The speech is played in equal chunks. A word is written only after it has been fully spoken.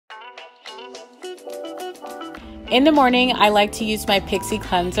In the morning, I like to use my Pixie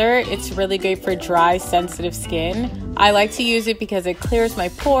cleanser. It's really great for dry, sensitive skin. I like to use it because it clears my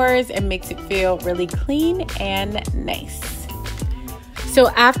pores and makes it feel really clean and nice. So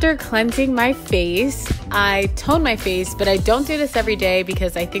after cleansing my face, I tone my face, but I don't do this every day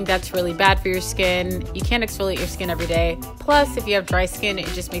because I think that's really bad for your skin. You can't exfoliate your skin every day. Plus, if you have dry skin, it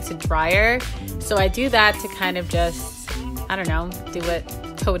just makes it drier. So I do that to kind of just, I don't know, do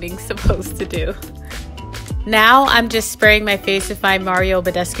what toning's supposed to do. Now I'm just spraying my face with my Mario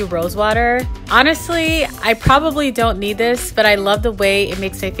Badescu Rose Water. Honestly, I probably don't need this, but I love the way it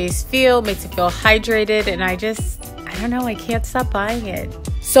makes my face feel, makes it feel hydrated, and I don't know, I can't stop buying it.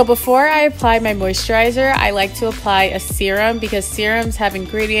 So before I apply my moisturizer, I like to apply a serum because serums have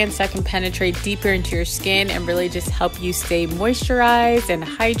ingredients that can penetrate deeper into your skin and really just help you stay moisturized and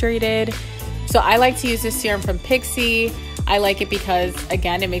hydrated. So I like to use this serum from Pixie. I like it because,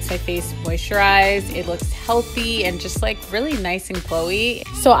 again, it makes my face moisturized, it looks healthy, and just like really nice and glowy.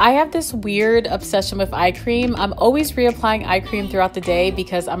 So I have this weird obsession with eye cream. I'm always reapplying eye cream throughout the day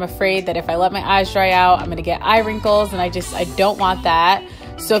because I'm afraid that if I let my eyes dry out, I'm gonna get eye wrinkles, and I don't want that.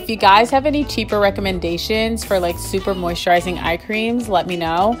 So if you guys have any cheaper recommendations for like super moisturizing eye creams, let me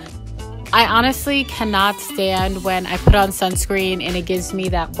know. I honestly cannot stand when I put on sunscreen and it gives me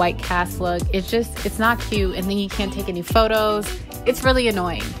that white cast look. It's not cute, and then you can't take any photos. It's really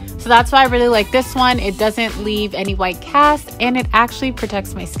annoying. So that's why I really like this one. It doesn't leave any white cast, and it actually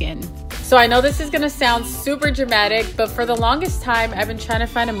protects my skin. So I know this is gonna sound super dramatic, but for the longest time, I've been trying to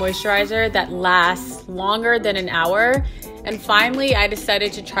find a moisturizer that lasts longer than an hour. And finally, I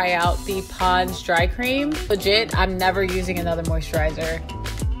decided to try out the Pond's Dry Cream. Legit, I'm never using another moisturizer.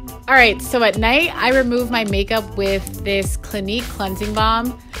 All right, so at night, I remove my makeup with this Clinique Cleansing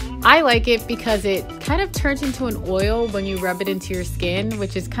Balm. I like it because it kind of turns into an oil when you rub it into your skin,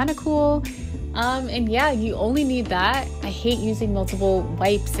 which is kind of cool. And yeah, you only need that. I hate using multiple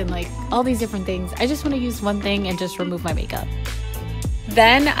wipes and like all these different things. I just want to use one thing and just remove my makeup.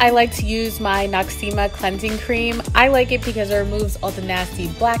 Then I like to use my Noxzema Cleansing Cream. I like it because it removes all the nasty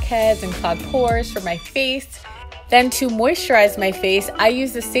blackheads and clogged pores from my face. Then to moisturize my face, I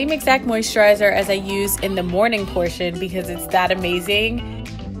use the same exact moisturizer as I use in the morning portion because it's that amazing.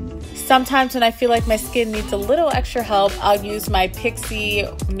 Sometimes when I feel like my skin needs a little extra help, I'll use my Pixie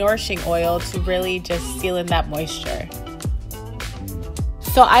Nourishing Oil to really just seal in that moisture.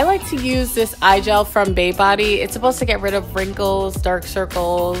 So I like to use this eye gel from Boubert. It's supposed to get rid of wrinkles, dark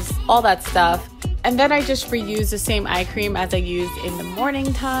circles, all that stuff. And then I just reuse the same eye cream as I used in the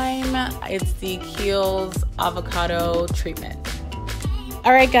morning time. It's the Kiehl's Avocado Treatment.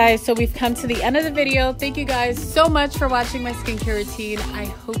 All right, guys, so we've come to the end of the video. Thank you guys so much for watching my skincare routine. I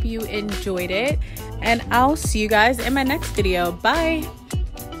hope you enjoyed it, and I'll see you guys in my next video. Bye.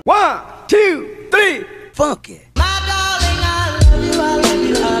 1, 2, 3, funk it. My darling, I love you.